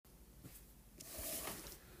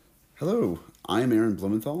Hello, I'm Aaron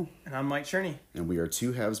Blumenthal, And I'm Mike Cherney. and we are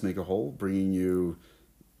Two Halves Make a Whole, bringing you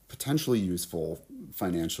potentially useful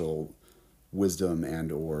financial wisdom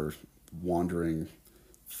and or wandering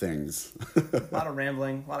things. A lot of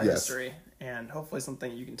rambling, a lot of Yes. history, and hopefully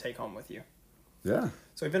something you can take home with you. Yeah.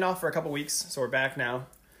 So we've been off for a couple weeks, so we're back now.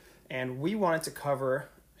 And we wanted to cover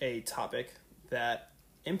a topic that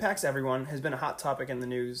impacts everyone, has been a hot topic in the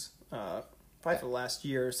news probably for the last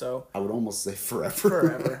year or so. I would almost say forever.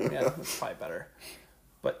 Forever. Yeah, that's probably better.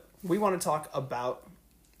 But we want to talk about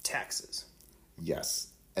taxes. Yes.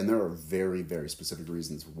 And there are very, very specific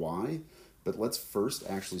reasons why. But let's first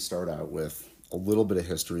actually start out with a little bit of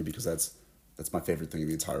history because that's my favorite thing in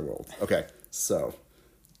the entire world. Okay, so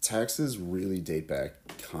taxes really date back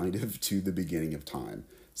kind of to the beginning of time.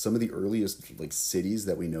 Some of the earliest cities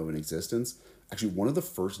that we know in existence, actually one of the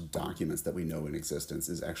first documents that we know in existence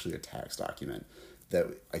is actually a tax document that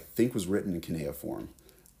I think was written in cuneiform.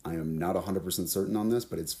 I am not 100% certain on this,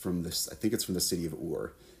 but I think it's from the city of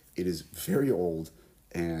Ur. It is very old,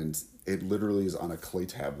 and it literally is on a clay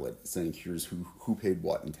tablet saying here's who paid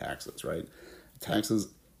what in taxes, right? Taxes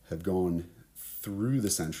have gone through the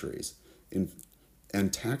centuries,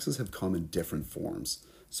 and taxes have come in different forms.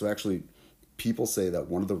 So actually, people say that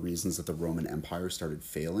one of the reasons that the Roman Empire started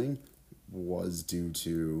failing was due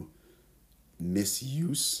to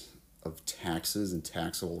misuse of taxes and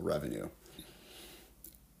taxable revenue.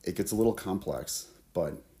 It gets a little complex,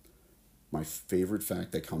 but my favorite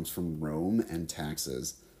fact that comes from Rome and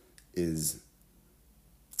taxes is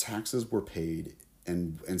taxes were paid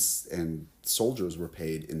and soldiers were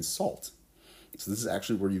paid in salt. So this is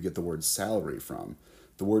actually where you get the word salary from.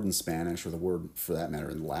 The word in Spanish, or the word for that matter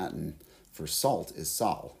in Latin, for salt is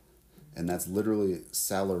sal. And that's literally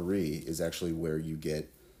salary is actually where you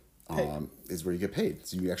get paid.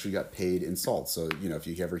 So you actually got paid in salt. So, if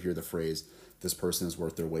you ever hear the phrase, this person is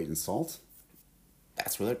worth their weight in salt,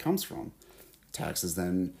 that's where that comes from. Taxes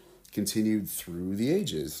then continued through the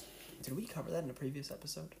ages. Did we cover that in a previous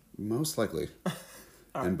episode? Most likely. Right,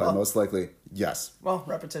 And by most likely, yes. Well,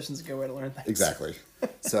 repetition's a good way to learn things. Exactly.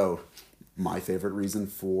 So my favorite reason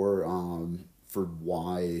for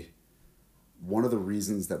why, one of the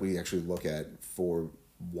reasons that we actually look at for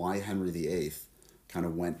why Henry VIII kind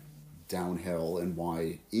of went downhill and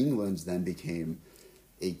why England then became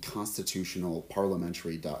a constitutional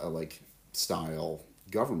parliamentary style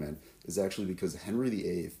government is actually because Henry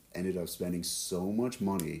VIII ended up spending so much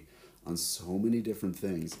money on so many different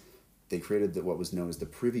things. They created what was known as the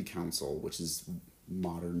Privy Council, which is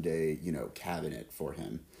modern day, cabinet for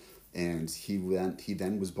him. And he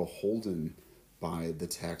then was beholden by the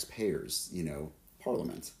taxpayers,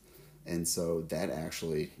 Parliament. And so that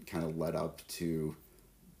actually kind of led up to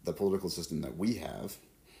the political system that we have.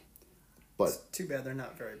 But It's too bad they're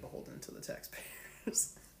not very beholden to the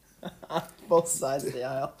taxpayers. Both sides of the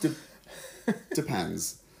aisle.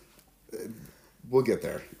 Depends. We'll get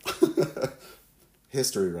there.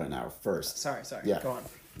 History right now, first. Sorry. Yeah. Go on.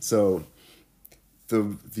 So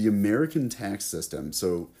the American tax system,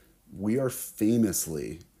 so we are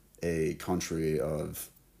famously a country of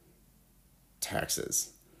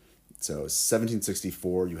taxes. So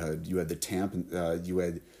 1764, you had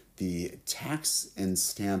the Tax and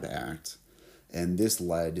Stamp Act, and this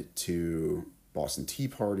led to Boston Tea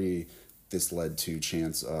Party. This led to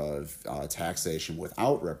chance of taxation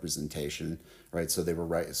without representation, right? So they were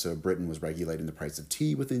right. So Britain was regulating the price of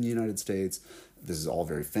tea within the United States. This is all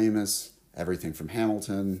very famous. Everything from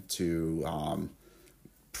Hamilton to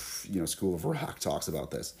School of Rock talks about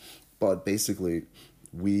this. But basically,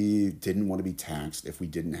 we didn't want to be taxed if we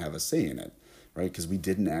didn't have a say in it, right? Because we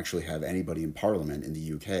didn't actually have anybody in Parliament in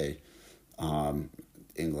the UK,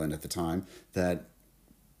 England at the time, that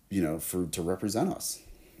to represent us.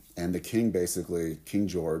 And the king King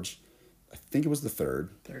George, I think it was the third.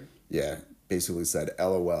 Yeah, basically said,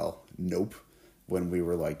 LOL, nope. When we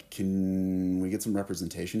were like, can we get some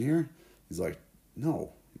representation here? He's like,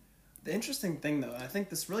 no. The interesting thing, though, I think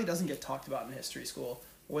this really doesn't get talked about in history school,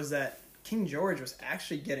 was that King George was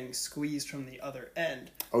actually getting squeezed from the other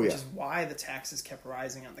end. Oh, yeah. Which is why the taxes kept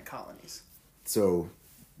rising on the colonies. So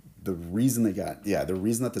the reason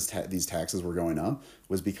that these taxes were going up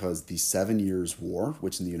was because the 7 Years' War,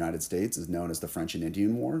 which in the United States is known as the French and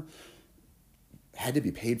Indian War, had to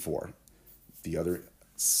be paid for. The other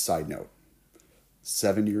side note,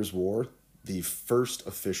 7 Years' War, the first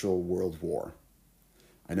official world war.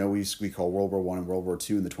 I know we call World War I and World War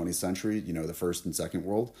II in the 20th century, the First and Second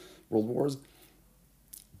World Wars.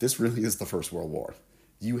 This really is the First World War.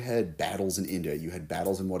 You had battles in India. You had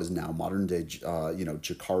battles in what is now modern day,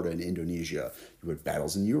 Jakarta in Indonesia. You had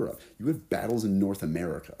battles in Europe. You had battles in North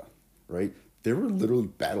America, right? There were literally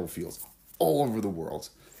battlefields all over the world.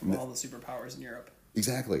 From all the superpowers in Europe.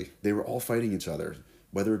 Exactly. They were all fighting each other,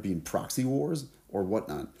 whether it be in proxy wars or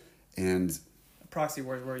whatnot. And proxy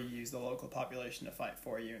wars where you use the local population to fight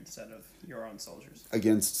for you instead of your own soldiers.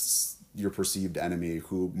 Against your perceived enemy,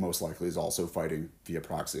 who most likely is also fighting via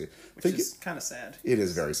proxy. Which is kind of sad. It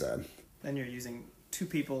is very sad. Then you're using two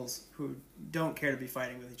peoples who don't care to be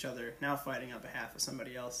fighting with each other, now fighting on behalf of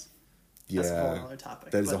somebody else. That's a whole other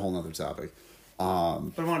topic. That is a whole other topic. But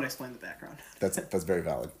I wanted to explain the background. That's very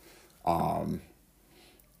valid.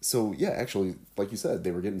 So yeah, actually, like you said,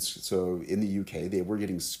 they were getting, so in the UK they were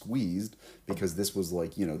getting squeezed because this was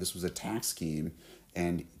like, this was a tax scheme,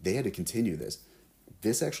 and they had to continue this.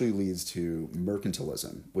 This actually leads to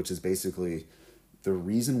mercantilism, which is basically the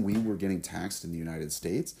reason we were getting taxed in the United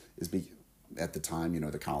States is at the time,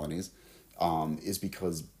 the colonies, is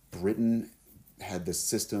because Britain had this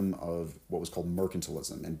system of what was called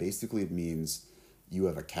mercantilism, and basically it means you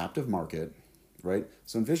have a captive market, right?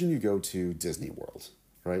 So envision you go to Disney World,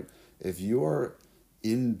 right? If you are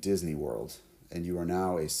in Disney World and you are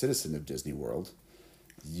now a citizen of Disney World,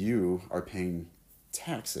 you are paying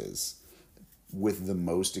taxes with the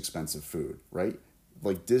most expensive food, right?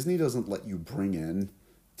 Like Disney doesn't let you bring in,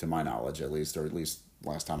 to my knowledge at least, or at least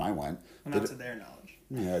last time I went. Well, not to their knowledge.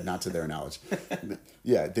 Yeah, not to their knowledge.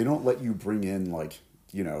 Yeah, they don't let you bring in like,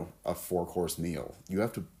 a 4-course meal. You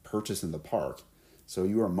have to purchase in the park. So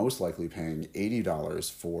you are most likely paying $80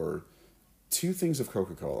 for 2 things of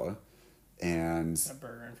Coca-Cola and a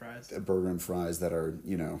burger and fries that are,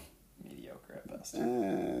 mediocre at best.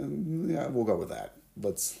 Yeah, we'll go with that.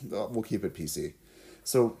 We'll keep it PC.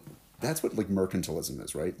 So that's what like mercantilism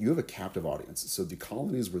is, right? You have a captive audience. So the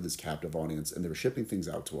colonies were this captive audience, and they were shipping things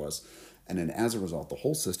out to us, and then as a result, the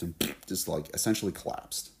whole system just like essentially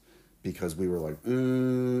collapsed because we were like,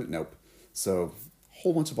 nope. So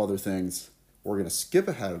whole bunch of other things. We're gonna skip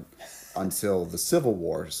ahead until the Civil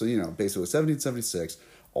War. So basically 1776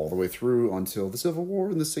 all the way through until the Civil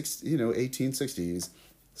War in the 1860s.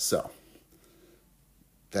 So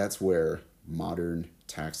that's where modern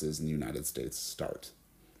taxes in the United States start.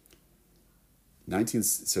 So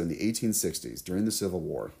in the 1860s, during the Civil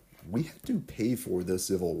War, we had to pay for the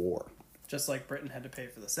Civil War. Just like Britain had to pay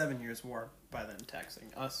for the 7 Years' War by then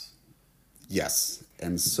taxing us. Yes.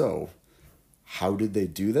 And so, how did they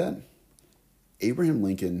do that? Abraham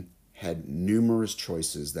Lincoln had numerous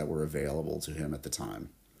choices that were available to him at the time.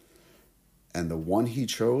 And the one he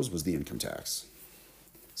chose was the income tax.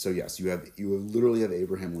 So yes, you literally have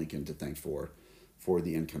Abraham Lincoln to thank for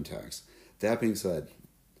the income tax. That being said,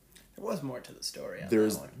 there was more to the story.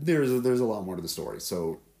 There's a lot more to the story.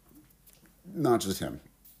 So not just him,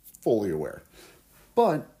 fully aware.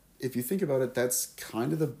 But if you think about it, that's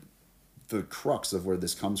kind of the crux of where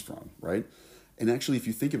this comes from, right? And actually, if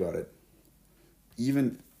you think about it,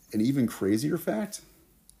 an even crazier fact,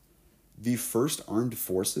 the first armed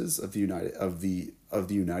forces of the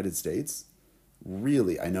United States,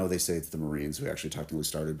 really, I know they say it's the Marines who actually technically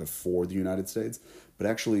started before the United States, but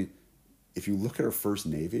actually, if you look at our first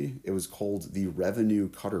Navy, it was called the Revenue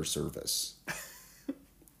Cutter Service.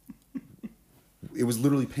 It was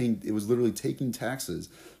literally taking taxes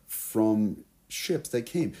from ships that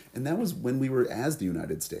came. And that was when we were as the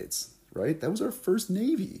United States, right? That was our first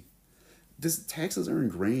Navy. Taxes are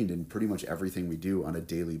ingrained in pretty much everything we do on a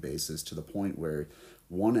daily basis, to the point where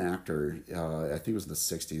one actor, I think it was in the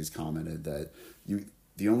 60s, commented that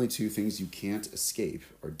the only 2 things you can't escape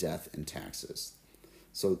are death and taxes.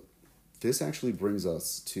 So this actually brings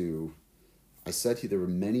us to, I said there were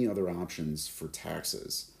many other options for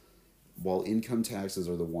taxes. While income taxes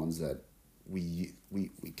are the ones that we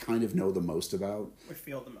kind of know the most about. We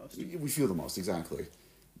feel the most. We feel the most, exactly.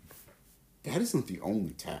 That isn't the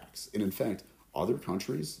only tax. And in fact, other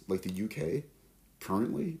countries, like the UK,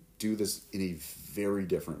 currently do this in a very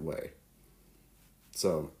different way.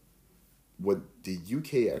 So what the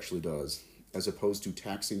UK actually does, as opposed to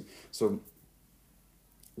taxing... So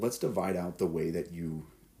let's divide out the way that you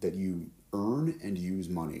earn and use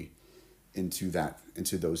money into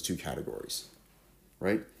those 2 categories,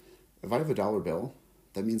 right? If I have a dollar bill,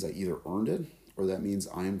 that means I either earned it or that means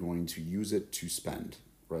I am going to use it to spend,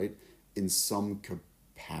 right? In some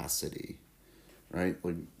capacity, right?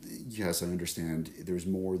 Like, yes, I understand there's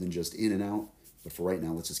more than just in and out, but for right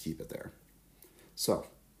now, let's just keep it there. So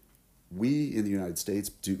we in the United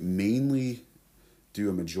States mainly do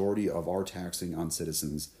a majority of our taxing on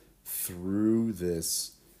citizens through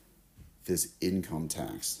this income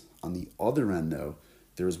tax. On the other end, though,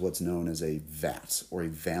 there's what's known as a VAT, or a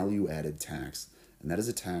value-added tax, and that is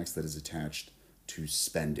a tax that is attached to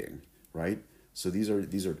spending, right? So these are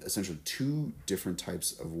essentially 2 different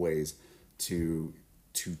types of ways to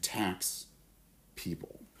tax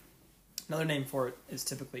people. Another name for it is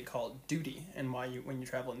typically called duty, and when you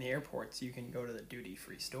travel in the airports, you can go to the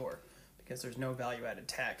duty-free store because there's no value-added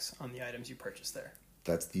tax on the items you purchase there.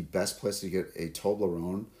 That's the best place to get a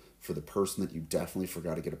Toblerone for the person that you definitely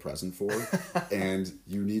forgot to get a present for, and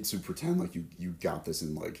you need to pretend like you got this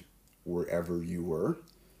in like wherever you were.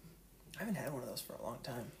 I haven't had one of those for a long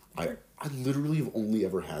time. I literally have only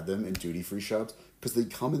ever had them in duty-free shops because they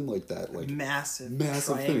come in like that like massive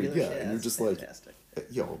thing, yeah, and you're just fantastic. like,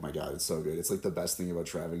 yo, oh my god, it's so good. It's like the best thing about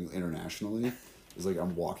traveling internationally is like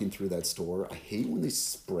I'm walking through that store. I hate when they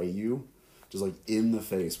spray you just like in the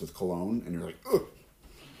face with cologne, and you're like, ugh.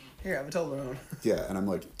 Here, have a Toblerone. Yeah, and I'm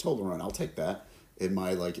like, Toblerone, I'll take that. In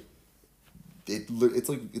my like,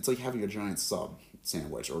 it's like having a giant sub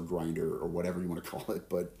sandwich or grinder or whatever you want to call it,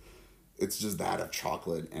 but it's just that of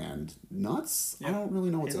chocolate and nuts. Yeah. I don't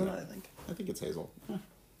really know what's in it. I think it's hazel. Yeah.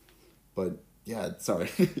 But yeah, sorry,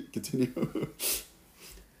 continue.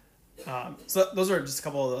 So those are just a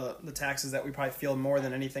couple of the taxes that we probably feel more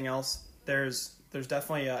than anything else. There's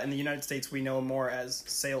definitely in the United States we know more as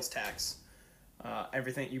sales tax.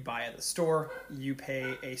 Everything you buy at the store, you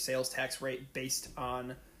pay a sales tax rate based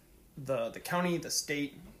on the county, the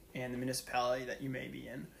state, and the municipality that you may be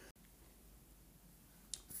in.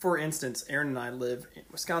 For instance, Aaron and I live in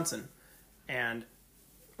Wisconsin, and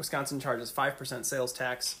Wisconsin charges 5% sales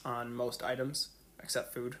tax on most items,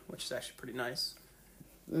 except food, which is actually pretty nice.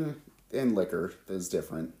 And liquor is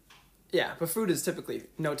different. Yeah, but food is typically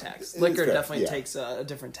no tax. Liquor definitely takes a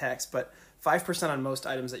different tax, but 5% on most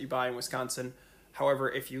items that you buy in Wisconsin.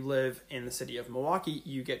 However, if you live in the city of Milwaukee,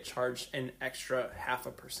 you get charged an extra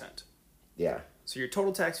 0.5%. Yeah. So your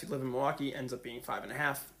total tax if you live in Milwaukee ends up being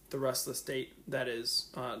 5.5%. The rest of the state that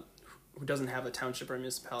is who doesn't have a township or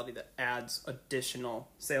municipality that adds additional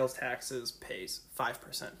sales taxes pays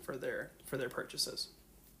 5% for their purchases.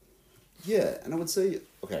 Yeah, and I would say,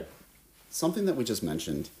 okay, something that we just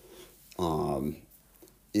mentioned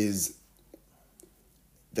is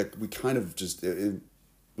that we kind of just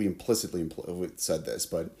we implicitly said this,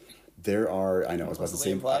 but there are, I know I was about to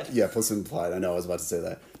say implied. Yeah, implicitly implied. I know I was about to say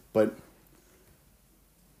that, but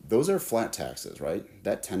those are flat taxes, right?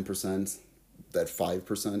 That 10%, that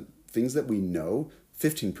 5%, things that we know,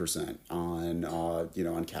 15% on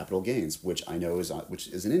on capital gains, which I know is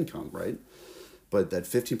an income, right? But that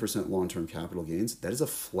 15% long-term capital gains, that is a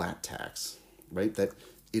flat tax, right? That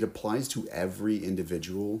it applies to every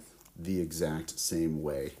individual the exact same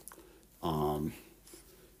way,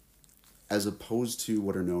 as opposed to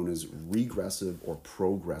what are known as regressive or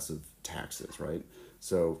progressive taxes, right?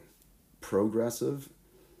 So progressive,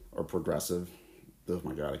 oh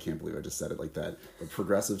my God, I can't believe I just said it like that. But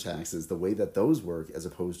progressive taxes, the way that those work, as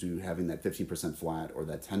opposed to having that 15% flat or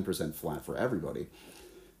that 10% flat for everybody,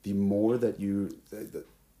 the more that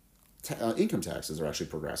income taxes are actually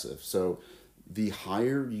progressive. So the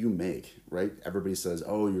higher you make, right? Everybody says,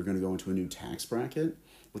 oh, you're going to go into a new tax bracket.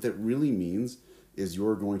 What that really means is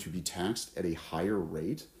you're going to be taxed at a higher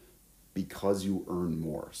rate because you earn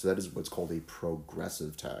more. So that is what's called a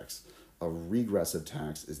progressive tax. A regressive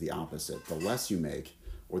tax is the opposite. The less you make,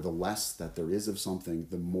 or the less that there is of something,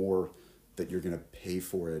 the more that you're going to pay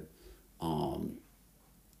for it.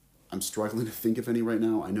 I'm struggling to think of any right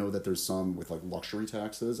now. I know that there's some with like luxury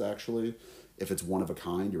taxes, actually. If it's one of a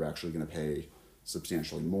kind, you're actually going to pay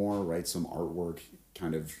substantially more, right? Some artwork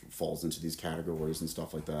kind of falls into these categories and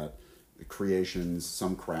stuff like that. The creations,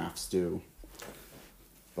 some crafts do.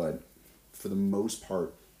 But for the most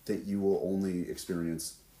part, that you will only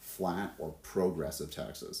experience flat or progressive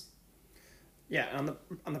taxes. Yeah,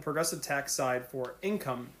 on the progressive tax side for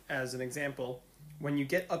income, as an example, when you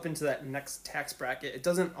get up into that next tax bracket, it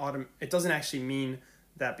doesn't actually mean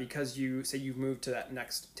that because you've moved to that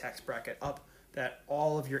next tax bracket up, that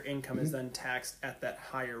all of your income is then taxed at that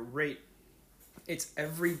higher rate. It's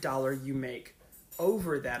every dollar you make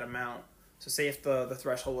over that amount. So say if the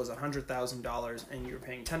threshold was $100,000 and you were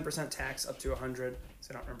paying 10% tax up to $100,000,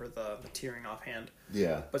 so I don't remember the tiering offhand.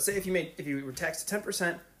 Yeah. But say if you were taxed at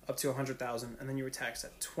 10% up to $100,000 and then you were taxed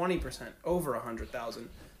at 20% over $100,000,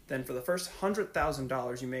 then for the first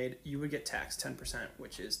 $100,000 you made, you would get taxed 10%,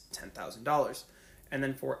 which is $10,000. And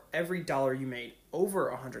then for every dollar you made over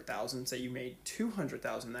 $100,000, say you made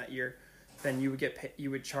 $200,000 that year, then you would you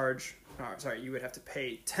would have to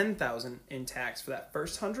pay $10,000 in tax for that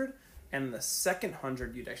first 100, and the second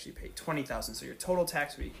 100 you'd actually pay $20,000. So your total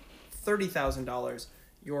tax would be $30,000.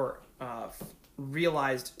 Your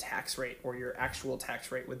realized tax rate or your actual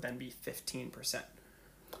tax rate would then be 15%.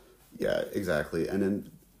 Yeah, exactly. And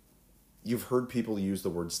then you've heard people use the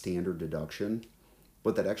word standard deduction.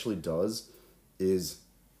 What that actually does is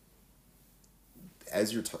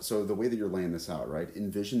as you're so the way that you're laying this out, right?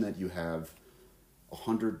 Envision that you have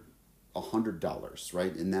 $100,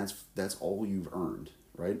 right? And that's all you've earned,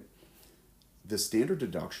 right? The standard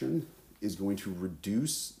deduction is going to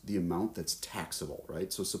reduce the amount that's taxable,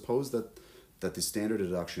 right? So suppose that the standard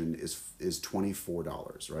deduction is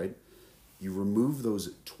 $24, right? You remove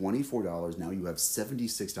those $24, now you have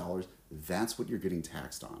 $76. That's what you're getting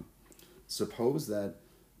taxed on. Suppose that,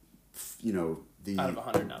 the Out of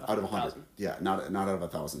 100, not out of 100, 1,000. yeah, not out of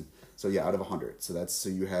 1,000. So yeah, out of 100. So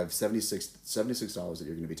you have $76 that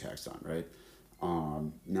you're going to be taxed on, right?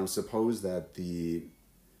 Now suppose that the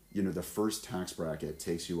first tax bracket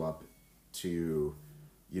takes you up to,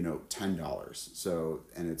 $10. So,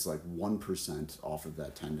 and it's like 1% off of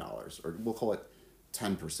that $10, or we'll call it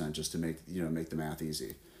 10% just to make the math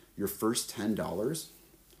easy. Your first $10,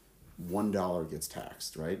 $1 gets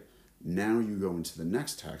taxed, right? Now you go into the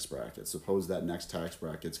next tax bracket. Suppose that next tax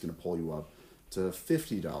bracket's going to pull you up to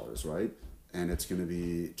 $50, right? And it's going to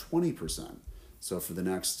be 20%. So for the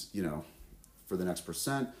next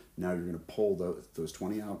percent, now you're going to pull those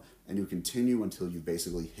 20 out, and you continue until you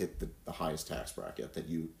basically hit the highest tax bracket that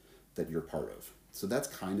you're part of. So that's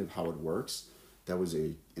kind of how it works. That was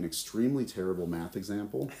an extremely terrible math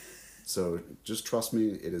example. So just trust me,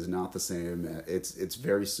 it is not the same. It's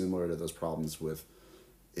very similar to those problems with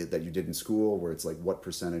that you did in school, where it's like what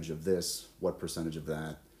percentage of this, what percentage of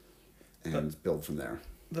that, and build from there.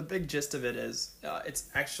 The big gist of it is it's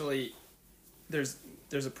actually there's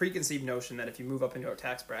a preconceived notion that if you move up into a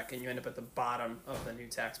tax bracket and you end up at the bottom of the new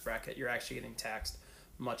tax bracket, you're actually getting taxed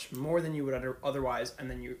much more than you would otherwise, and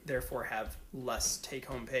then you therefore have less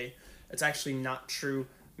take-home pay. It's actually not true.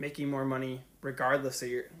 Making more money, regardless of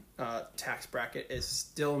your tax bracket, is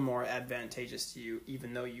still more advantageous to you.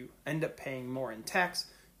 Even though you end up paying more in tax,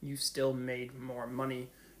 you still made more money.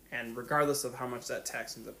 And regardless of how much that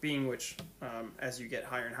tax ends up being, which as you get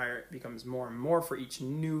higher and higher, it becomes more and more for each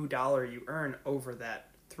new dollar you earn over that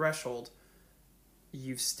threshold,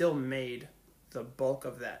 you've still made the bulk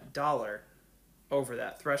of that dollar over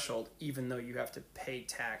that threshold, even though you have to pay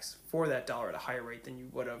tax for that dollar at a higher rate than you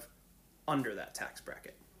would have under that tax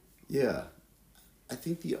bracket. Yeah. I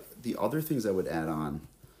think the other things I would add on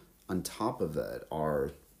top of that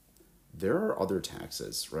are there are other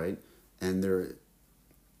taxes, right? And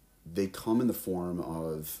they come in the form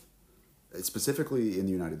of, specifically in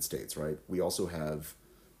the United States, right? We also have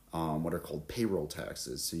what are called payroll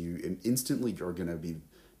taxes. So you instantly are going to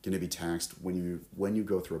be taxed when you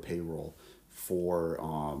go through a payroll for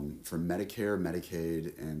Medicare,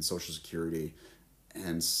 Medicaid, and Social Security,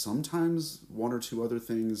 and sometimes one or two other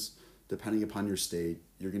things, depending upon your state.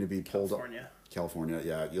 You're going to be pulled off. California,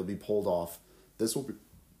 yeah, you'll be pulled off. This will be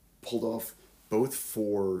pulled off both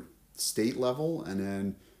for state level and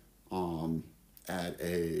then at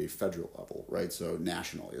a federal level, right? So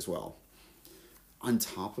nationally as well. On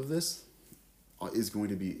top of this are going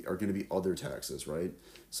to be other taxes, right?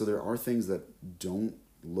 So there are things that don't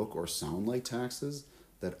look or sound like taxes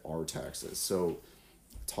that are taxes. So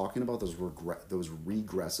talking about those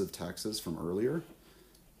regressive taxes from earlier,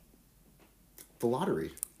 the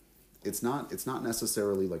lottery, it's not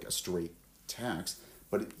necessarily like a straight tax,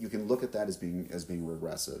 but you can look at that as being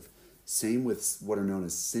regressive. Same with what are known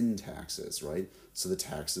as sin taxes, right? So the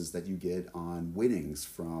taxes that you get on winnings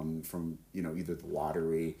from either the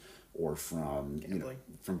lottery or from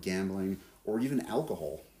gambling or even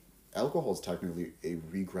alcohol. Alcohol is technically a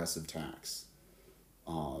regressive tax.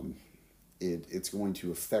 It's going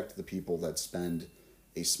to affect the people that spend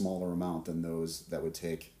a smaller amount than those that would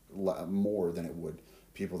take more than it would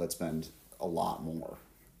people that spend a lot more.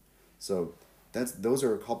 So those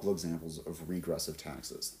are a couple examples of regressive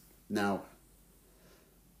taxes. Now,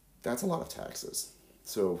 that's a lot of taxes.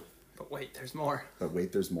 So, But wait, there's more.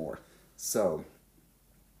 So,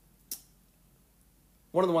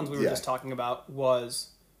 one of the ones we were just talking about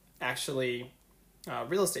was actually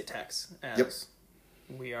real estate tax, as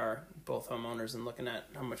we are both homeowners and looking at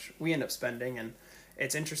how much we end up spending. And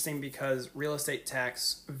it's interesting because real estate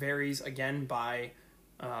tax varies again by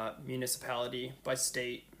municipality, by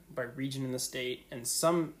state, by region in the state, and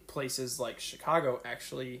some places like Chicago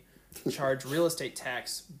actually charge real estate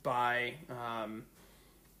tax by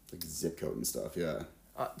like zip code and stuff. Yeah.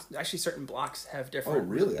 Actually, certain blocks have different. Oh,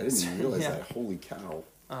 really? I didn't even realize that. Holy cow!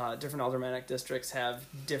 Different aldermanic districts have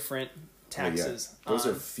different taxes. Oh, yeah. Those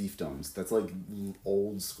are fiefdoms. That's like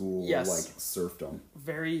old school, like serfdom.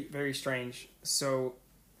 Very, very strange. So,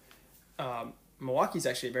 Milwaukee's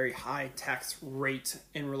actually a very high tax rate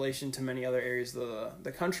in relation to many other areas of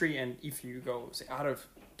the country. And if you go, say, out of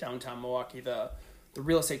downtown Milwaukee, the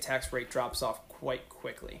real estate tax rate drops off quite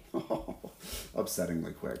quickly.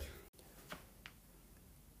 Upsettingly quick.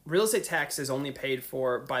 real estate tax is only paid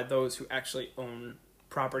for by those who actually own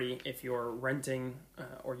property. If you're renting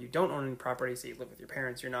or you don't own any property, so you live with your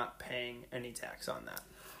parents, you're not paying any tax on that.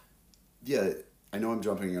 Yeah, I know I'm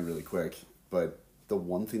jumping in really quick, but the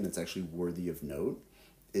one thing that's actually worthy of note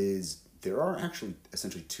is there are actually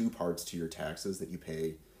essentially two parts to your taxes that you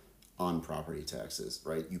pay on property taxes,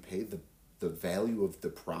 right? You pay the value of the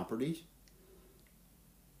property,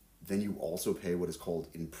 then you also pay what is called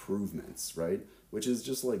improvements, right? Which is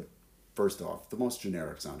just like, first off, the most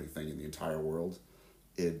generic sounding thing in the entire world.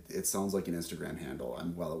 It sounds like an Instagram handle,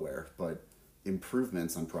 I'm well aware, but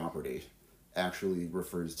improvements on property actually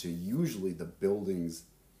refers to usually the buildings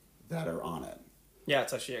that are on it. Yeah,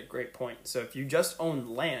 it's actually a great point. So if you just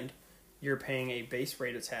own land, you're paying a base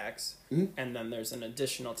rate of tax, and then there's an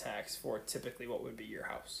additional tax for typically what would be your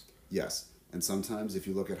house. Yes, and sometimes if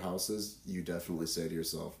you look at houses, you definitely say to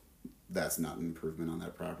yourself, that's not an improvement on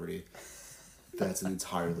that property. That's an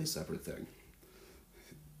entirely separate thing.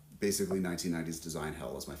 Basically, 1990s design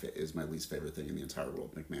hell is my least favorite thing in the entire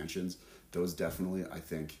world. McMansions, those definitely, I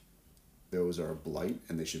think, those are a blight,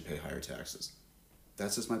 and they should pay higher taxes.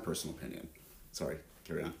 That's just my personal opinion. Sorry,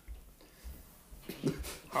 carry on.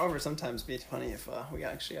 However, sometimes it'd be funny if we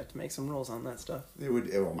actually had to make some rules on that stuff. It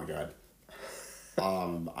would. Oh my god.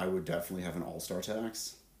 I would definitely have an all-star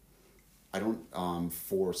tax. I don't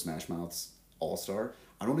for Smash Mouth's all-star.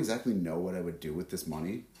 I don't exactly know what I would do with this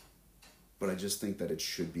money, but I just think that it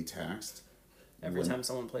should be taxed Every time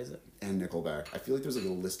someone plays it. And Nickelback. I feel like there's like a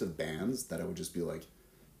list of bands that I would just be like,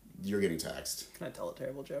 you're getting taxed. Can I tell a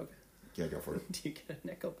terrible joke? Yeah, go for it. Do you get a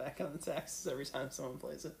Nickelback on the taxes every time someone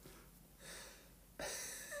plays it?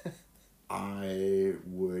 I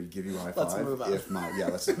would give you a high five. Let's move on.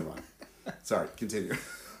 Let's just move on. Sorry, continue.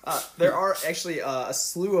 There are actually a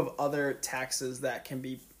slew of other taxes that can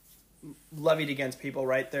be levied against people,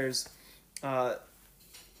 right? There's,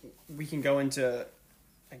 we can go into,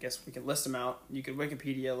 I guess we can list them out. You could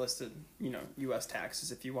Wikipedia listed, U.S.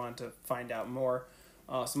 taxes if you want to find out more.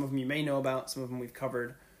 Some of them you may know about, some of them we've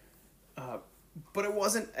covered. But it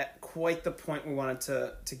wasn't at quite the point we wanted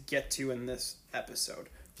to get to in this episode.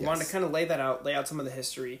 We wanted to kind of lay out some of the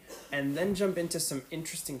history, and then jump into some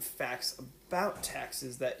interesting facts about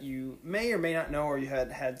taxes that you may or may not know, or you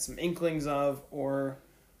had some inklings of, or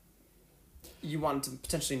you wanted to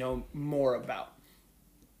potentially know more about.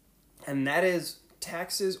 And that is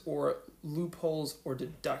taxes or loopholes or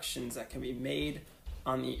deductions that can be made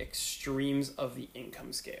on the extremes of the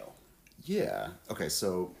income scale. Yeah. Okay,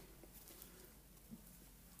 so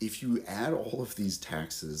if you add all of these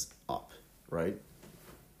taxes up, right?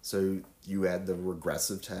 So you add the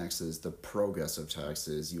regressive taxes, the progressive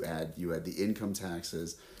taxes, you add the income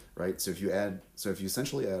taxes, right? So if you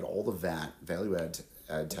essentially add all the VAT, value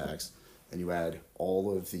add tax, and you add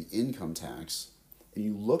all of the income tax, and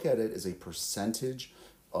you look at it as a percentage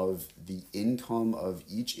of the income of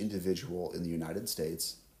each individual in the United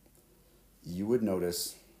States, you would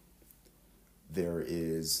notice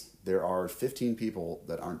there are 15 people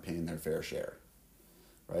that aren't paying their fair share,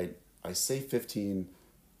 right? I say 15.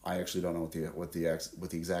 I actually don't know what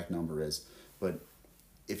the exact number is, but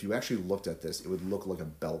if you actually looked at this, it would look like a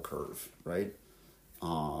bell curve, right?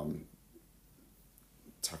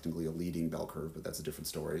 Technically a leading bell curve, but that's a different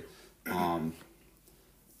story.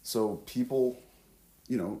 So people,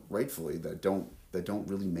 rightfully that don't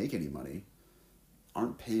really make any money,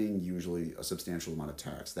 aren't paying usually a substantial amount of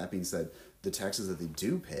tax. That being said, the taxes that they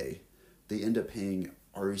do pay, they end up paying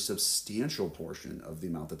are a substantial portion of the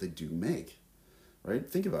amount that they do make. Right?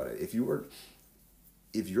 Think about it. If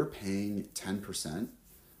you're paying 10%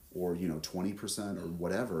 or 20% or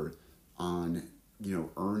whatever on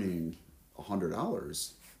earning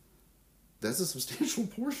 $100, that's a substantial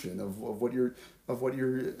portion of what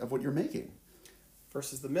you're making.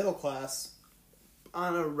 Versus the middle class,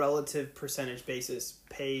 on a relative percentage basis,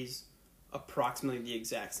 pays approximately the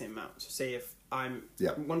exact same amount. So say if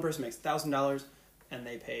one person makes $1,000 and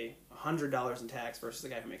they pay $100 in tax versus the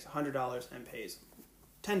guy who makes $100 and pays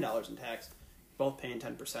 $10 in tax, both paying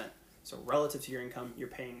 10%. So relative to your income, you're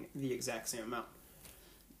paying the exact same amount.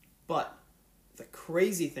 But the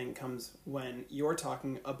crazy thing comes when you're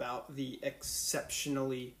talking about the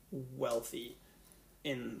exceptionally wealthy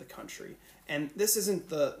in the country. And this isn't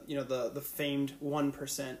the famed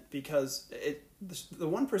 1%, because the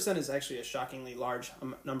 1% is actually a shockingly large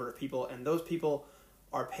number of people, and those people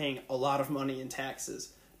are paying a lot of money in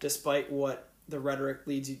taxes, despite what the rhetoric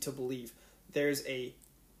leads you to believe. There's a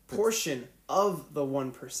portion of the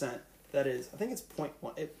 1% that is, I think it's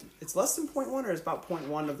 0.1. It's less than 0.1, or it's about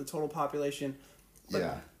 0.1 of the total population.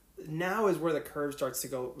 But now is where the curve starts to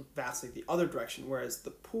go vastly the other direction, whereas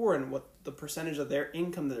the poor and what the percentage of their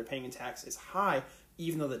income that they're paying in tax is high,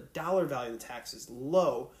 even though the dollar value of the tax is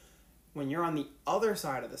low. When you're on the other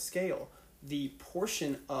side of the scale, the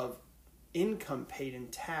portion of income paid in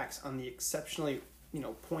tax on the exceptionally,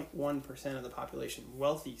 0.1% of the population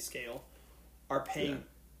wealthy scale are paying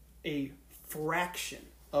a fraction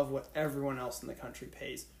of what everyone else in the country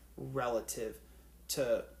pays relative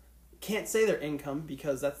to, can't say their income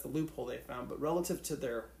because that's the loophole they found, but relative to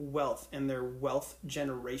their wealth and their wealth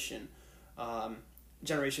generation,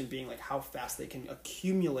 generation being like how fast they can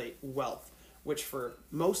accumulate wealth, which for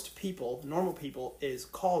most people, normal people, is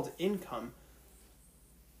called income.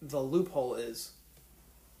 The loophole is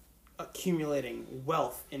accumulating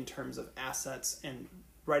wealth in terms of assets and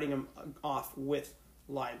writing them off with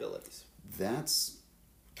liabilities. That's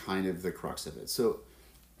kind of the crux of it. So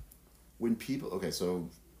when people, okay, so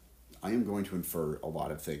I am going to infer a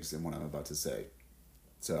lot of things in what I'm about to say.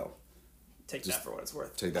 So take that for what it's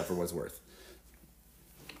worth. Take that for what it's worth.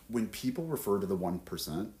 When people refer to the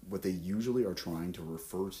 1%, what they usually are trying to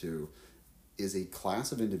refer to is a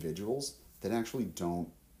class of individuals that actually don't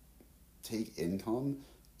take income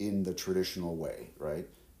in the traditional way, right?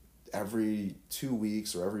 Every 2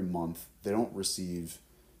 weeks or every month, they don't receive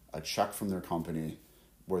a check from their company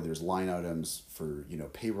where there's line items for,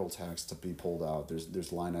 payroll tax to be pulled out.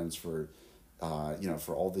 There's line items for,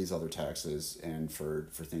 for all these other taxes and for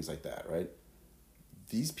things like that, right?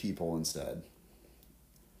 These people instead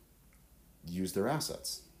use their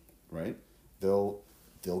assets, right? They'll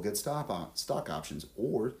get stock options,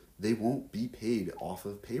 or they won't be paid off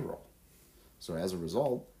of payroll. So as a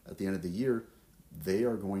result, at the end of the year, they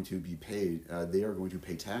are going to be paid. They are going to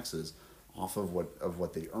pay taxes off of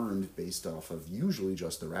what they earned based off of usually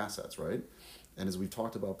just their assets, right? And as we've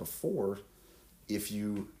talked about before, if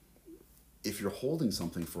you're holding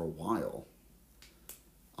something for a while,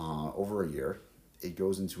 over a year, it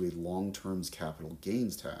goes into a long-term capital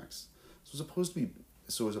gains tax. So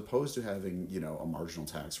as opposed to having a marginal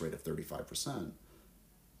tax rate of 35%,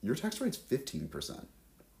 your tax rate's 15%,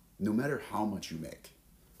 no matter how much you make,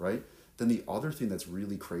 right? Then the other thing that's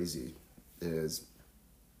really crazy is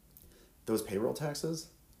those payroll taxes,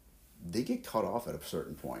 they get cut off at a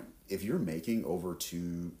certain point. If you're making over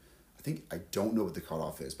I don't know what the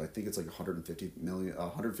cutoff is, but I think it's like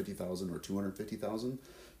 150,000 or 250,000.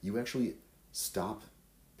 You actually stop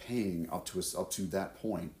paying up to that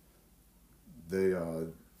point.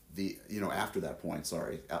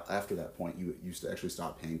 After that point, you used to actually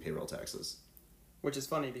stop paying payroll taxes. Which is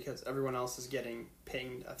funny because everyone else is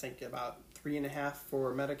paying, I think, about 3.5%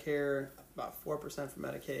 for Medicare, about 4% for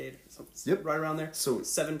Medicaid, right around there. So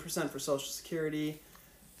 7% for Social Security,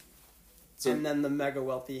 and then the mega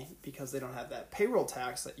wealthy, because they don't have that payroll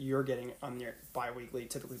tax that you're getting on your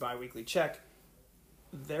typically biweekly check,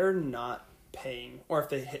 they're not paying, or if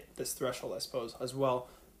they hit this threshold, I suppose, as well,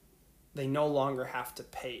 they no longer have to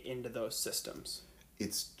pay into those systems.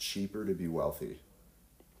 It's cheaper to be wealthy,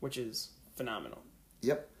 which is phenomenal.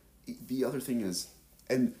 Yep. The other thing is,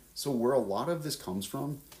 and so where a lot of this comes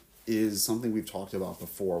from is something we've talked about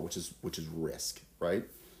before, which is risk, right?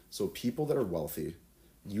 So people that are wealthy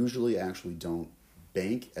usually actually don't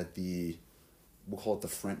bank at we'll call it the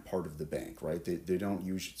front part of the bank, right? They don't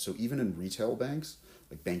use, so even in retail banks,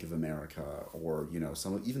 like Bank of America or,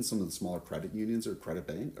 some of the smaller credit unions or credit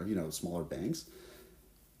bank or, smaller banks,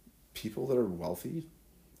 people that are wealthy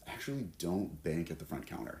actually don't bank at the front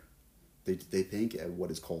counter. They bank at what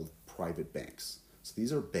is called private banks. So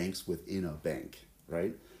these are banks within a bank,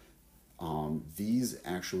 right? These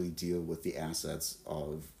actually deal with the assets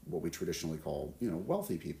of what we traditionally call,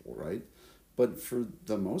 wealthy people, right? But for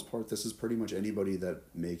the most part, this is pretty much anybody that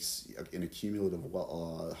makes an accumulative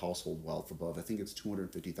household wealth above, I think it's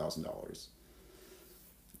 $250,000.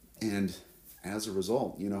 And as a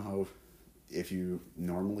result, how if you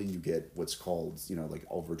get what's called, like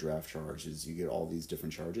overdraft charges, you get all these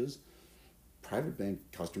different charges. Private bank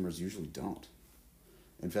customers usually don't.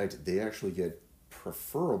 In fact, they actually get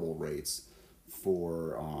preferable rates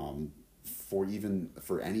for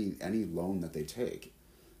any loan that they take.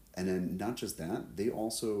 And then not just that, they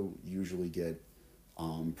also usually get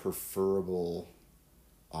preferable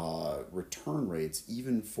return rates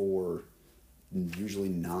even for usually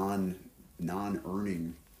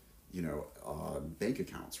non-earning bank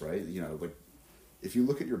accounts, right? Like if you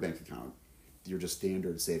look at your bank account, your just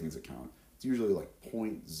standard savings account, it's usually like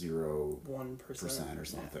 0.01% or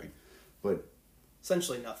something. Yeah. But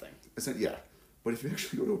essentially nothing. Yeah. But if you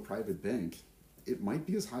actually go to a private bank, it might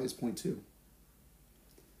be as high as 0.2.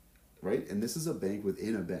 Right? And this is a bank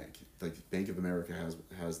within a bank. Like Bank of America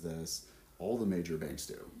has this. All the major banks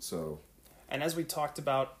do. So, and as we talked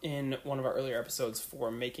about in one of our earlier episodes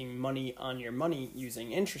for making money on your money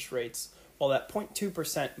using interest rates, while that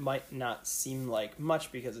 0.2% might not seem like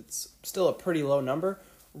much because it's still a pretty low number,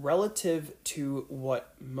 relative to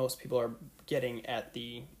what most people are getting at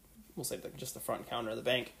we'll say just the front counter of the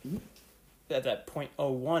bank, at that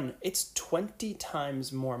 0.01, it's 20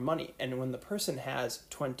 times more money. And when the person has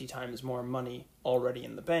 20 times more money already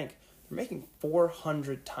in the bank, they're making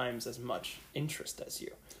 400 times as much interest as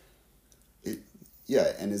you.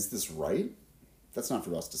 Yeah, and is this right? That's not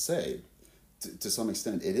for us to say. To some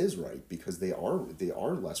extent, it is right because they are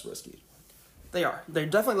less risky. They are. They're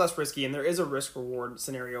definitely less risky, and there is a risk-reward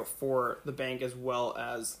scenario for the bank as well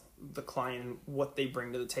as the client and what they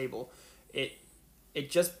bring to the table. It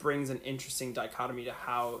just brings an interesting dichotomy to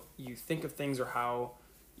how you think of things or how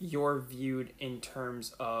you're viewed in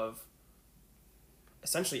terms of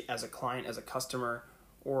essentially as a client, as a customer,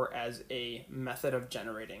 or as a method of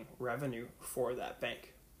generating revenue for that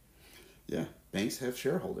bank. Yeah, banks have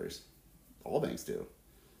shareholders. All banks do.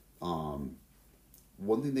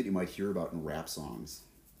 One thing that you might hear about in rap songs,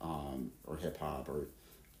 or hip hop,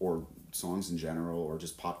 or songs in general, or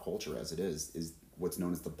just pop culture as it is what's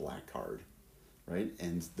known as the black card, right?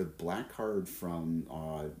 And the black card from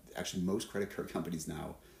actually most credit card companies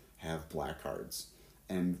now have black cards,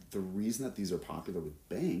 and the reason that these are popular with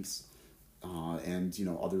banks and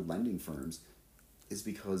other lending firms is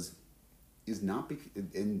because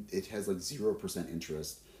and it has like 0%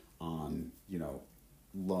 interest on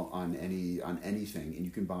on anything, and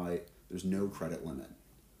you can buy. There's no credit limit.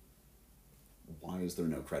 Why is there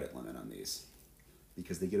no credit limit on these?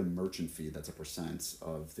 Because they get a merchant fee that's a percent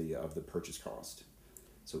of the purchase cost.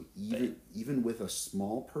 So even with a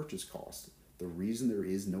small purchase cost, the reason there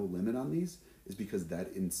is no limit on these is because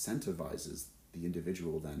that incentivizes the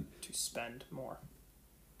individual then to spend more.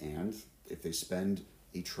 And if they spend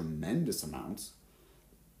a tremendous amount,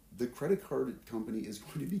 the credit card company is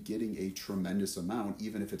going to be getting a tremendous amount,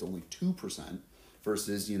 even if it's only 2%,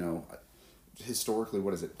 versus historically,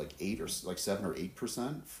 what is it, like 8 or like 7 or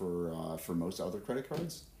 8% for most other credit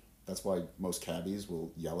cards? That's why most cabbies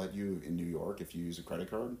will yell at you in New York if you use a credit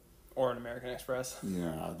card. Or an American Express.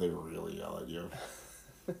 Yeah, they really yell at you.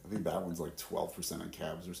 I think that one's like 12% on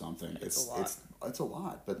cabs or something. It's a lot. It's a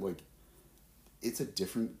lot, but like it's a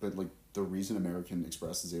different. But like the reason American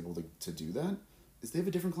Express is able to do that is they have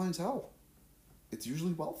a different clientele. It's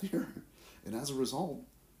usually wealthier, and as a result,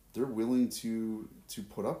 they're willing to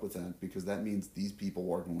put up with that because that means these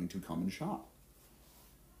people are going to come and shop.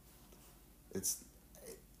 It's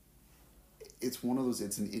one of those.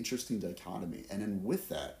 It's an interesting dichotomy, and then with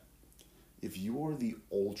that, if you are the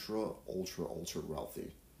ultra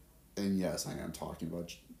wealthy, and yes, I am talking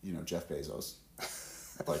about Jeff Bezos.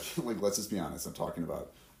 like let's just be honest. I'm talking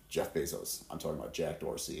about Jeff Bezos. I'm talking about Jack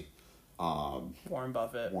Dorsey. Warren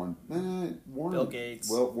Buffett. Warren. Bill Gates.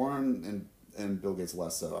 Well, Warren and Bill Gates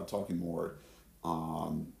less so. I'm talking more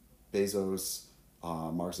Bezos,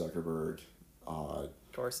 Mark Zuckerberg,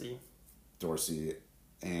 Dorsey,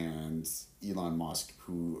 and Elon Musk,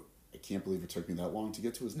 who I can't believe it took me that long to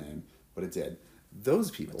get to his name, but it did.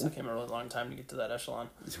 Those people. It took him a really long time to get to that echelon.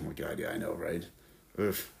 Oh my God, yeah, I know, right?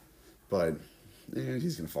 Oof. But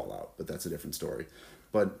he's going to fall out, but that's a different story.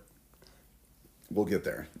 But we'll get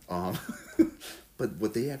there. But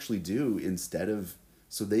what they actually do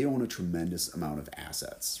so they own a tremendous amount of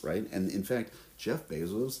assets, right? And in fact, Jeff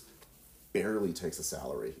Bezos barely takes a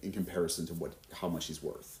salary in comparison to how much he's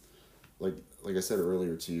worth. Like I said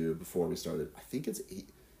earlier to you before we started, I think it's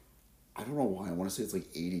I don't know why. I want to say it's like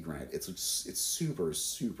 80 grand. It's super,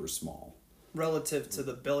 super small. Relative to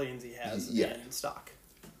the billions he has in stock.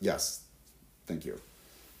 Yes. Thank you.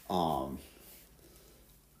 Not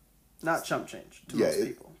chump change to most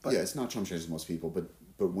people. But it's not chump change to most people, but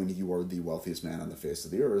when you are the wealthiest man on the face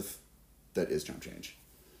of the earth, that is chump change.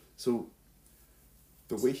 So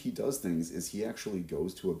the way he does things is he actually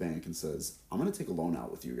goes to a bank and says, I'm going to take a loan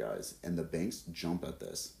out with you guys. And the banks jump at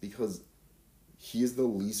this because he is the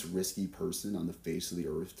least risky person on the face of the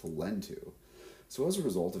earth to lend to. So as a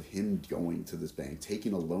result of him going to this bank,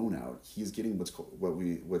 taking a loan out, he's getting what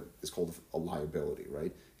is called a liability,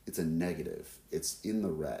 right? It's a negative. It's in the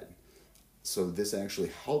red. So this actually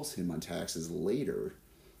helps him on taxes later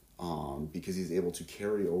because he's able to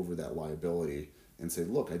carry over that liability and say,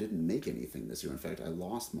 look, I didn't make anything this year. In fact, I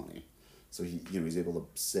lost money. So he's able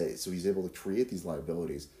to he's able to create these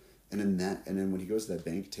liabilities. And then when he goes to that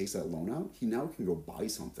bank, takes that loan out, he now can go buy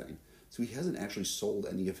something. So he hasn't actually sold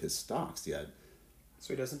any of his stocks yet.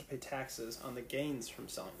 So he doesn't have to pay taxes on the gains from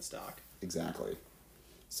selling the stock. Exactly.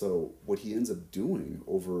 So what he ends up doing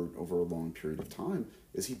over a long period of time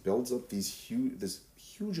is he builds up this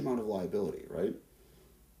huge amount of liability, right?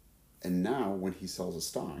 And now when he sells a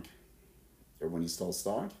stock, or when he sells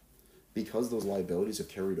stock, because those liabilities have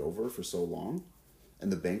carried over for so long, and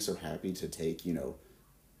the banks are happy to take,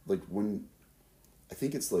 like when, I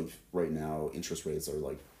think it's like right now interest rates are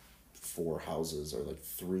like for houses are like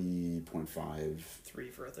 3.5. 3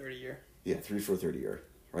 for a 30-year. Yeah, 3 for a 30-year,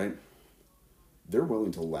 right? They're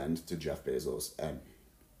willing to lend to Jeff Bezos at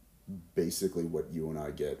basically what you and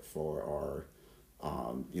I get for our,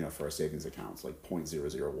 for our savings accounts, like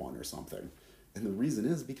 0.001 or something. And the reason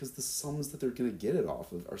is because the sums that they're going to get it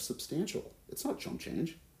off of are substantial. It's not chump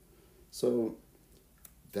change. So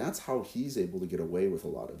that's how he's able to get away with a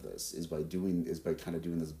lot of this, is by kind of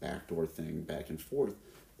doing this backdoor thing back and forth.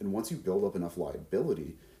 And once you build up enough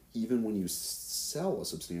liability, even when you sell a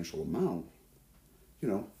substantial amount,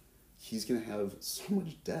 he's going to have so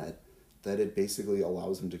much debt that it basically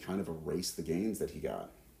allows him to kind of erase the gains that he got.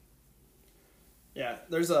 Yeah,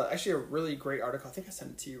 there's actually a really great article. I think I sent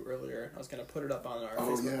it to you earlier. I was going to put it up on our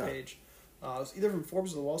Facebook page. It was either from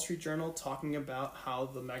Forbes or the Wall Street Journal, talking about how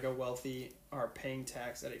the mega wealthy are paying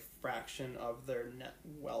tax at a fraction of their net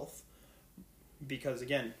wealth. Because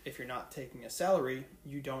again, if you're not taking a salary,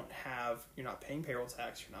 you're not paying payroll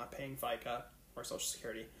tax, you're not paying FICA or Social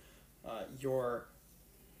Security.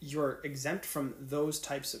 You're exempt from those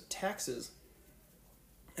types of taxes.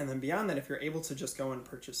 And then beyond that, if you're able to just go and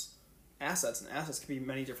purchase assets, and assets can be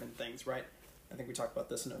many different things, right? I think we talked about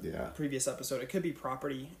this in a previous episode. It could be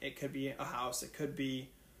property, it could be a house, it could be,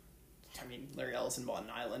 Larry Ellison bought an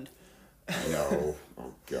island. No,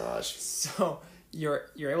 oh gosh. So you're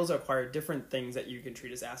able to acquire different things that you can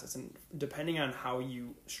treat as assets, and depending on how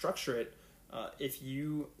you structure it, if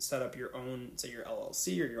you set up your own, say your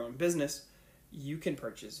LLC or your own business, you can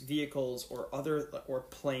purchase vehicles or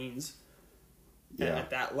planes at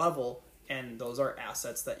that level, and those are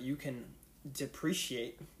assets that you can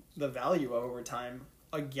depreciate the value of over time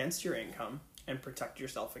against your income and protect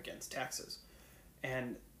yourself against taxes.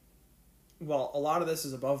 And while a lot of this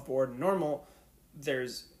is above board and normal,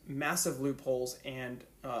 there's massive loopholes and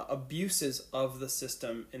abuses of the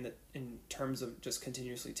system in terms of just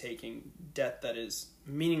continuously taking debt that is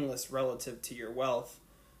meaningless relative to your wealth,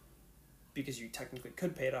 because you technically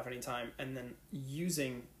could pay it off anytime, and then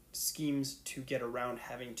using schemes to get around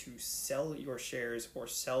having to sell your shares or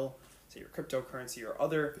sell, say, your cryptocurrency or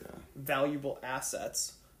other valuable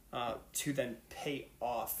assets to then pay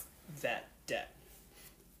off that debt.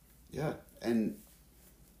 Yeah, and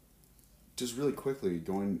just really quickly,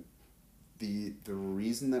 the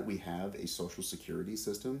reason that we have a Social Security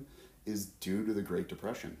system is due to the Great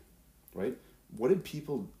Depression, right? What did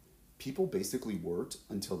people basically worked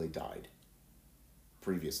until they died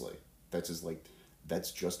previously.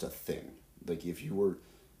 That's just a thing. Like if you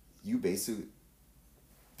basically,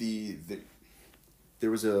 there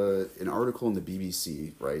was an article in the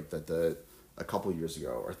BBC, right, that a couple of years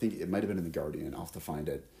ago, or I think it might have been in the Guardian, I'll have to find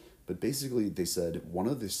it, but basically they said one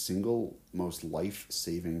of the single most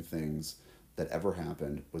life-saving things that ever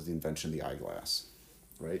happened was the invention of the eyeglass,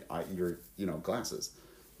 right? Glasses.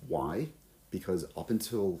 Why? Because up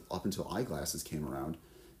until eyeglasses came around,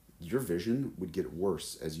 your vision would get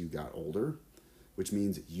worse as you got older, which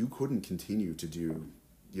means you couldn't continue to do,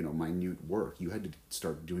 minute work. You had to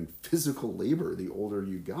start doing physical labor the older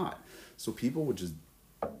you got. So people would just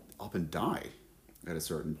up and die at a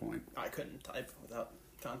certain point. I couldn't type without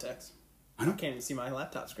contacts. I know. I can't even see my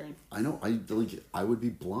laptop screen. I know. I would be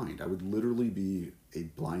blind. I would literally be a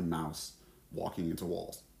blind mouse walking into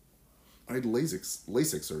walls. I had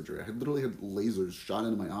LASIK surgery. I had literally had lasers shot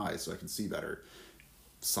into my eyes so I could see better.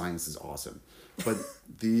 Science is awesome. But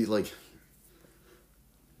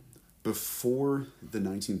before the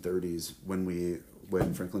 1930s,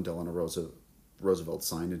 when Franklin Delano Roosevelt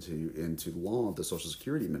signed into law the Social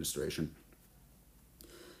Security Administration,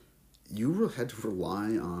 you had to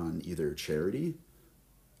rely on either charity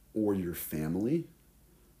or your family,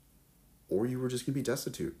 or you were just going to be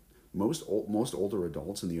destitute. Most older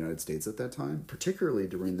adults in the United States at that time, particularly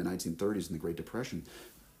during the 1930s and the Great Depression,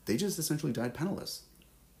 they just essentially died penniless.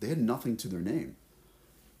 They had nothing to their name.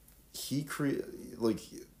 Franklin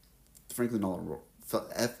Delano,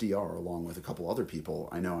 FDR, along with a couple other people.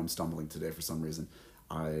 I know I'm stumbling today for some reason.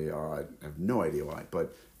 I have no idea why,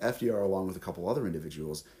 but FDR, along with a couple other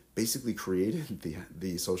individuals, basically created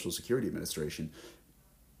the Social Security Administration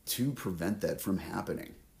to prevent that from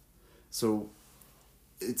happening. So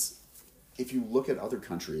if you look at other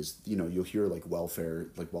countries, you'll hear welfare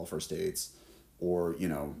states, or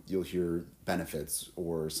you'll hear benefits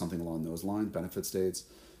or something along those lines, benefit states.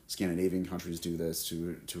 Scandinavian countries do this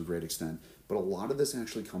to a great extent. But a lot of this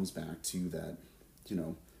actually comes back to that,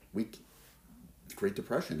 we Great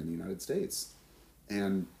Depression in the United States,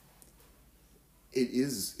 and it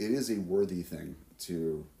is a worthy thing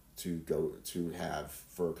to go to have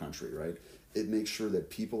for a country, right? It makes sure that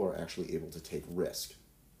people are actually able to take risk.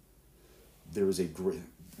 There is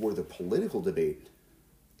where the political debate,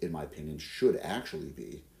 in my opinion, should actually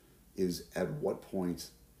be, is at what point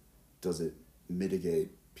does it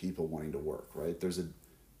mitigate people wanting to work, right? There's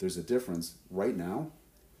a difference right now.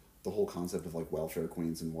 The whole concept of like welfare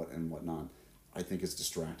queens and whatnot, I think is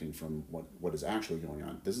distracting from what is actually going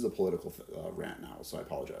on. This is a political rant now, so I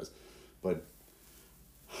apologize, but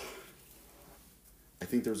I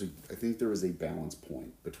think there is a balance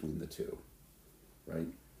point between the two, right?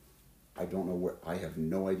 I don't know I have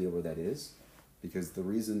no idea where that is, because the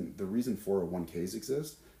reason 401ks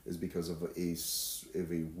exist is because of a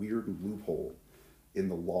weird loophole in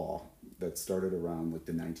the law that started around like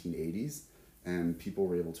the 1980s, and people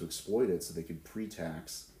were able to exploit it so they could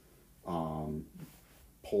pre-tax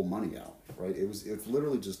pull money out, right? It's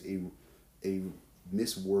literally just a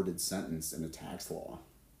misworded sentence in a tax law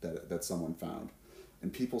that someone found,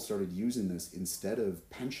 and people started using this instead of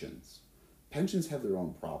pensions. Pensions have their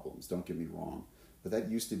own problems, don't get me wrong, but that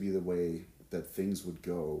used to be the way that things would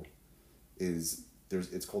go. It's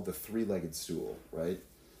called the three-legged stool, right?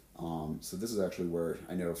 So this is actually where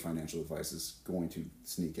I know financial advice is going to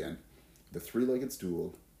sneak in. The three-legged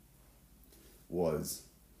stool was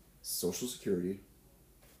Social Security,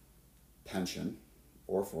 pension,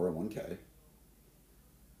 or 401k,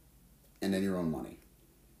 and then your own money.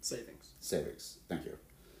 Savings, thank you.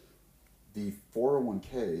 The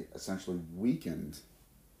 401k essentially weakened.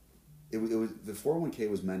 The 401k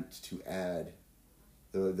was meant to add,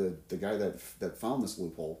 the guy that found this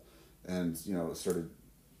loophole and started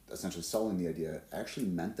essentially selling the idea actually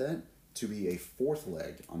meant that to be a fourth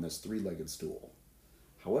leg on this three-legged stool.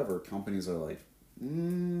 However, companies are like,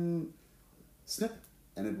 snip,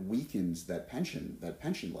 and it weakens that pension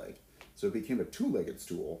leg. So it became a two-legged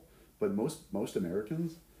stool, but most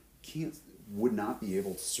Americans would not be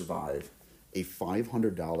able to survive a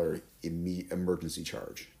 $500 emergency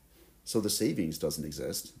charge. So the savings doesn't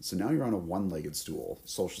exist. So now you're on a one-legged stool,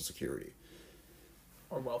 Social Security.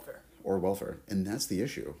 Or welfare. And that's the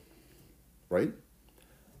issue, right?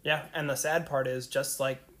 Yeah, and the sad part is just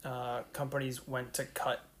like companies went to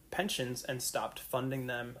cut pensions and stopped funding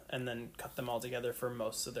them and then cut them altogether for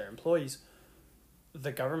most of their employees,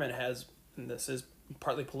 the government has, and this is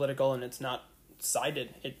partly political and it's not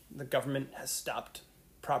sided, the government has stopped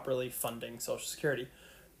properly funding Social Security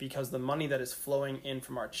because the money that is flowing in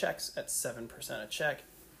from our checks at 7% a check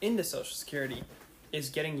into Social Security is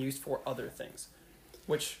getting used for other things,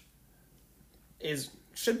 which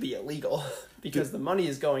should be illegal because the money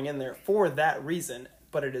is going in there for that reason,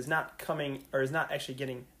 but it is not coming or is not actually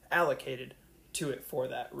getting allocated to it for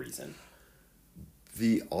that reason.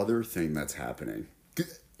 The other thing that's happening,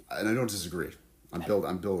 and I don't disagree, I'm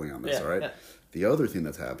building on this, all right? Yeah. The other thing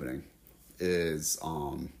that's happening is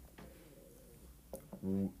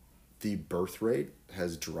the birth rate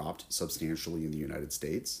has dropped substantially in the United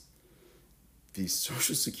States. The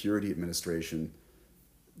Social Security Administration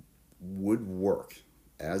would work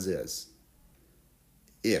as is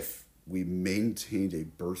if we maintained a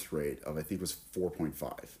birth rate of, I think it was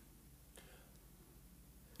 4.5.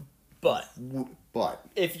 But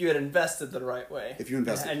if you had invested the right way,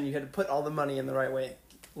 and you had put all the money in the right way,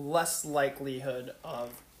 less likelihood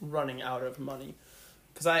of running out of money.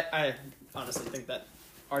 Because I honestly think that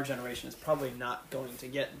our generation is probably not going to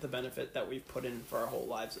get the benefit that we've put in for our whole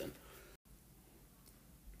lives in.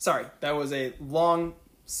 Sorry, that was a long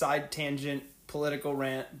side tangent political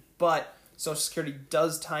rant, but Social Security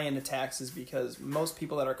does tie into taxes because most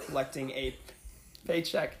people that are collecting a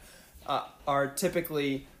paycheck are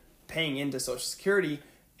typically paying into Social Security,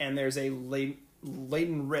 and there's a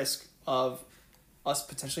latent risk of us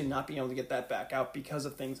potentially not being able to get that back out because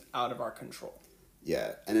of things out of our control.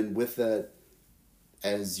 Yeah, and then with that,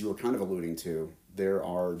 as you were kind of alluding to, there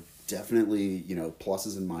are definitely,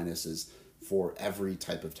 pluses and minuses for every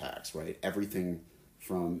type of tax, right? Everything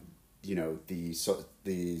from,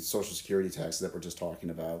 the Social Security taxes that we're just talking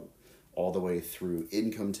about, all the way through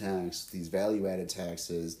income tax, these value-added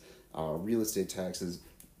taxes, real estate taxes,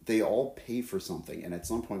 they all pay for something. And at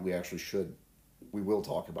some point we will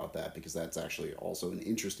talk about that because that's actually also an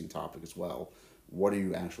interesting topic as well. What are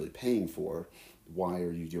you actually paying for? Why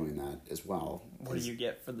are you doing that as well? What do you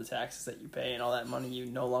get for the taxes that you pay and all that money you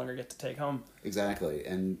no longer get to take home? Exactly.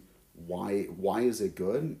 And why is it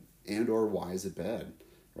good and or why is it bad,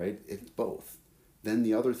 right? It's both. Then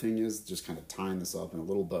the other thing is, just kind of tying this up in a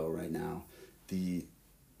little bow right now, the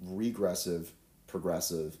regressive,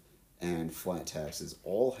 progressive, and flat taxes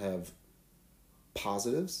all have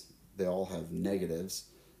positives, they all have negatives,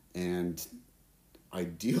 and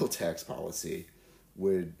ideal tax policy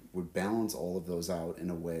would balance all of those out in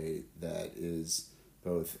a way that is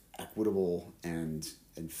both equitable and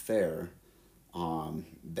fair.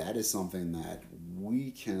 That is something that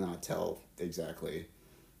we cannot tell exactly,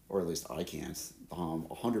 or at least I can't,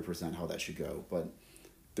 100% how that should go, but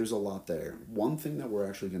there's a lot there. One thing that we're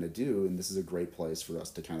actually going to do, and this is a great place for us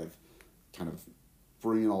to kind of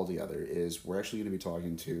bring it all together, is we're actually going to be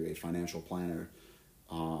talking to a financial planner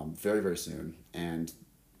very, very soon, and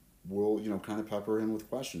we'll kind of pepper him with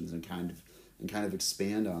questions and kind of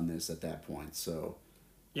expand on this at that point. So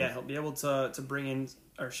yeah, he'll be able to bring in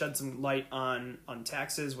or shed some light on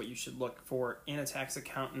taxes, what you should look for in a tax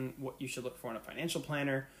accountant, what you should look for in a financial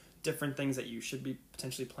planner, different things that you should be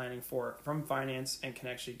potentially planning for from finance, and can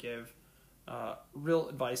actually give real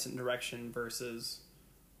advice and direction versus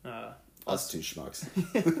us two schmucks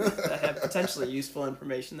that have potentially useful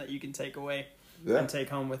information that you can take away and take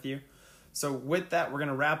home with you. So with that, we're going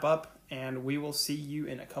to wrap up, and we will see you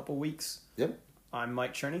in a couple weeks. Yep. I'm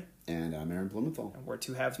Mike Cherney. And I'm Aaron Blumenthal. And we're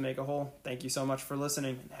Two Halves Make a Whole. Thank you so much for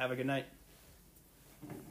listening, and have a good night.